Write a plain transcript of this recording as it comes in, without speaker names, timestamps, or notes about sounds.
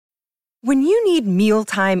When you need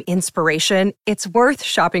mealtime inspiration, it's worth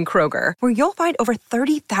shopping Kroger, where you'll find over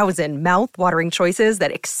 30,000 mouth-watering choices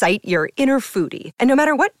that excite your inner foodie. And no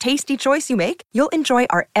matter what tasty choice you make, you'll enjoy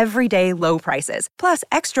our everyday low prices, plus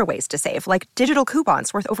extra ways to save, like digital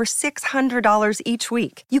coupons worth over $600 each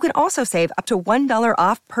week. You can also save up to $1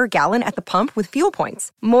 off per gallon at the pump with fuel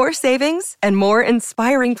points. More savings and more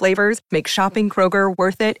inspiring flavors make shopping Kroger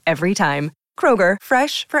worth it every time. Kroger,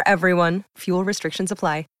 fresh for everyone. Fuel restrictions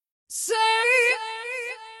apply.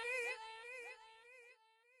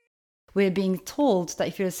 We're being told that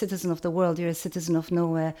if you're a citizen of the world, you're a citizen of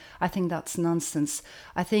nowhere. I think that's nonsense.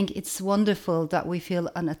 I think it's wonderful that we feel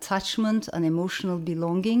an attachment, an emotional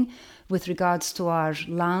belonging with regards to our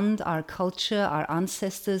land, our culture, our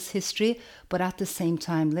ancestors' history. But at the same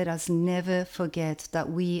time, let us never forget that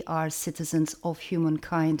we are citizens of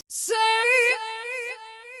humankind.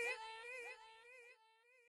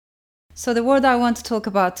 So the word I want to talk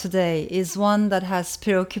about today is one that has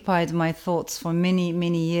preoccupied my thoughts for many,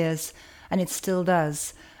 many years, and it still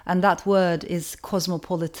does. And that word is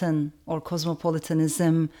cosmopolitan or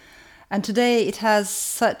cosmopolitanism. And today it has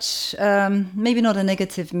such, maybe not a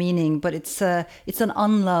negative meaning, but it's an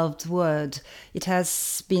unloved word. It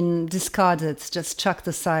has been discarded, just chucked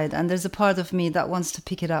aside. And there's a part of me that wants to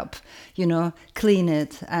pick it up, clean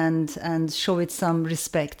it and show it some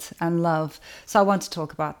respect and love. So I want to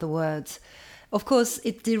talk about the word. Of course,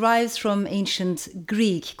 it derives from ancient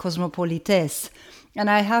Greek, cosmopolites. And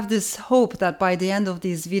I have this hope that by the end of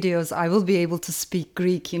these videos, I will be able to speak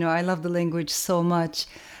Greek. I love the language so much.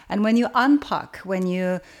 And when you unpack, when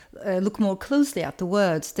you look more closely at the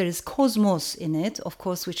words, there is cosmos in it, of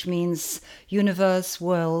course, which means universe,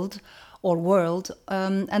 world, or world.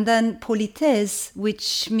 And then polites,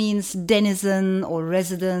 which means denizen or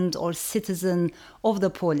resident or citizen of the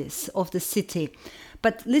polis, of the city.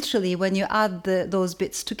 But literally, when you add those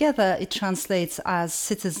bits together, it translates as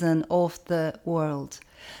citizen of the world.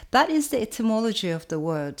 That is the etymology of the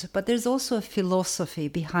word, but there's also a philosophy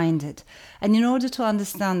behind it. And in order to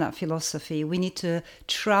understand that philosophy, we need to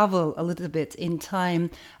travel a little bit in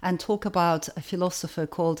time and talk about a philosopher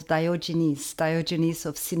called Diogenes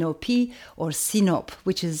of Sinope or Sinop,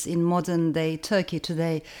 which is in modern day Turkey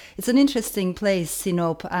today. It's an interesting place,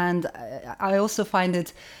 Sinop, and I also find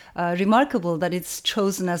it remarkable that it's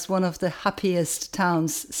chosen as one of the happiest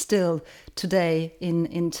towns still today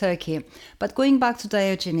in Turkey. But going back to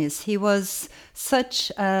Diogenes, he was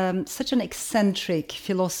such an eccentric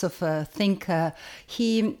philosopher, thinker.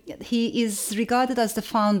 He is regarded as the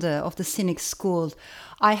founder of the Cynic school.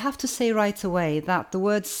 I have to say right away that the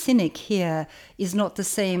word cynic here is not the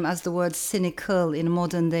same as the word cynical in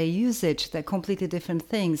modern day usage. They're completely different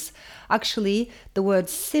things. Actually, the word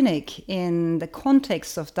cynic in the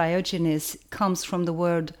context of Diogenes comes from the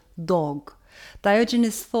word dog.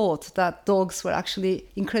 Diogenes thought that dogs were actually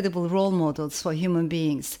incredible role models for human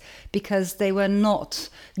beings because they were not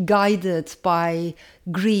guided by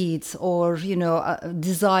greed or, a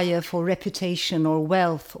desire for reputation or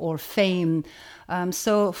wealth or fame.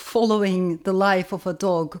 So following the life of a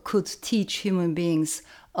dog could teach human beings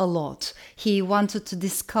a lot. He wanted to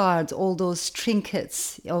discard all those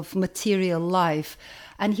trinkets of material life,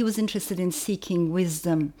 and he was interested in seeking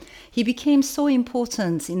wisdom. He became so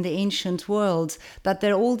important in the ancient world that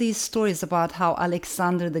there are all these stories about how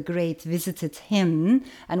Alexander the Great visited him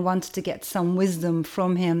and wanted to get some wisdom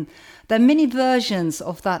from him. There are many versions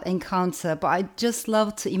of that encounter, but I just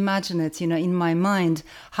love to imagine it, in my mind,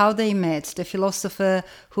 how they met, the philosopher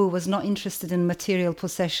who was not interested in material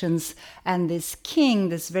possessions and this king,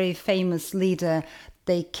 this very famous leader.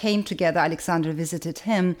 They came together, Alexander visited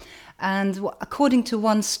him, and according to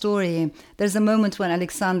one story, there's a moment when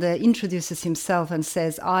Alexander introduces himself and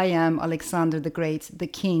says, "I am Alexander the Great, the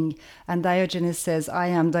king," and Diogenes says, "I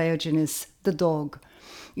am Diogenes, the dog."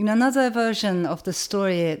 In another version of the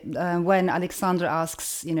story, when Alexander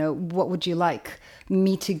asks, what would you like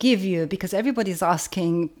me to give you? Because everybody's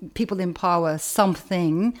asking people in power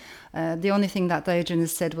something. The only thing that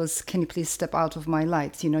Diogenes said was, "Can you please step out of my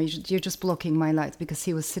light? You're just blocking my light," because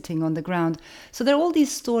he was sitting on the ground. So there are all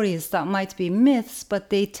these stories that might be myths, but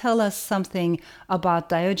they tell us something about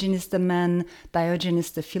Diogenes the man,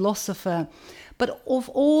 Diogenes the philosopher. But of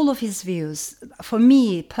all of his views, for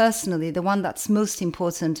me personally, the one that's most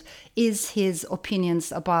important is his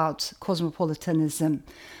opinions about cosmopolitanism.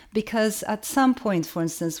 Because at some point, for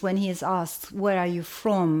instance, when he is asked, "Where are you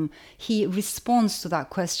from?" he responds to that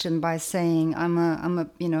question by saying,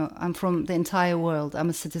 I'm from the entire world. I'm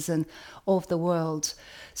a citizen of the world.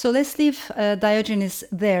 So let's leave Diogenes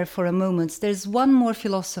there for a moment. There's one more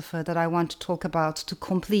philosopher that I want to talk about to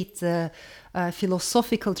complete the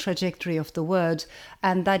philosophical trajectory of the word,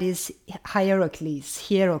 and that is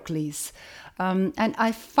Hierocles. And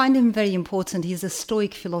I find him very important. He's a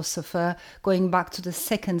Stoic philosopher going back to the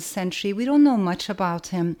 2nd century. We don't know much about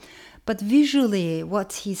him, but visually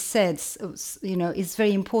what he says, is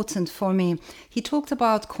very important for me. He talked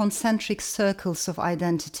about concentric circles of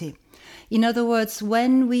identity. In other words,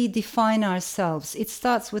 when we define ourselves, it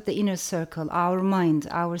starts with the inner circle, our mind,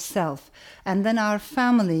 our self. And then our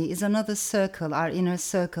family is another circle, our inner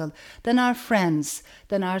circle. Then our friends,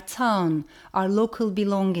 then our town, our local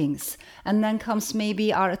belongings. And then comes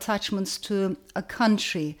maybe our attachments to a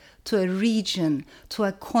country, to a region, to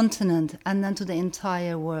a continent, and then to the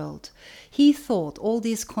entire world. He thought all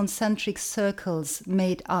these concentric circles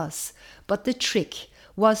made us, but the trick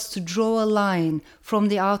was to draw a line from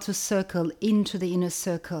the outer circle into the inner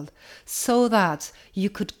circle so that you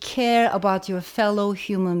could care about your fellow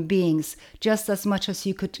human beings just as much as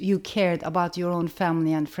you cared about your own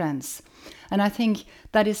family and friends. And I think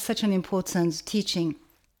that is such an important teaching.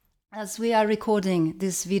 As we are recording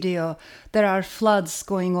this video, there are floods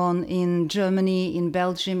going on in Germany, in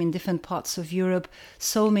Belgium, in different parts of Europe.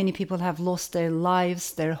 So many people have lost their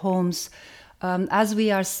lives, their homes.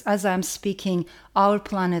 As I'm speaking, our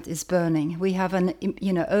planet is burning. We have an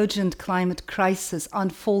urgent climate crisis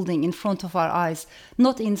unfolding in front of our eyes,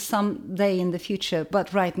 not in some day in the future,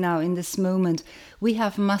 but right now in this moment. We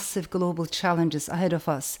have massive global challenges ahead of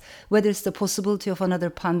us, whether it's the possibility of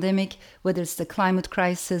another pandemic, whether it's the climate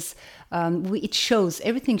crisis.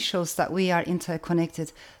 Everything shows that we are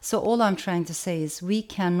interconnected. So all I'm trying to say is we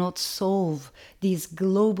cannot solve these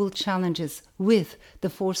global challenges with the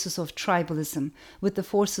forces of tribalism, with the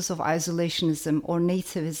forces of isolationism or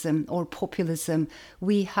nativism or populism.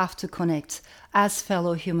 We have to connect as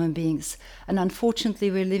fellow human beings. And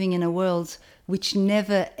unfortunately, we're living in a world which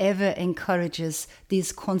never ever encourages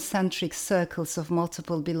these concentric circles of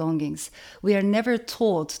multiple belongings. We are never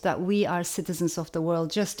taught that we are citizens of the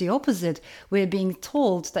world. Just the opposite. We're being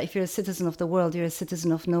told that if you're a citizen of the world, you're a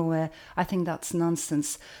citizen of nowhere. I think that's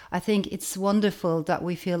nonsense. I think it's wonderful that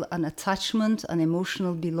we feel an attachment, an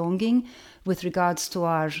emotional belonging with regards to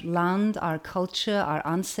our land, our culture, our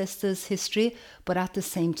ancestors' history. But at the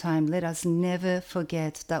same time, let us never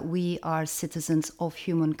forget that we are citizens of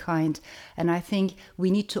humankind. And I think we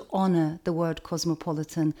need to honor the word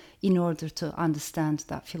cosmopolitan in order to understand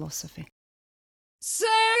that philosophy. Say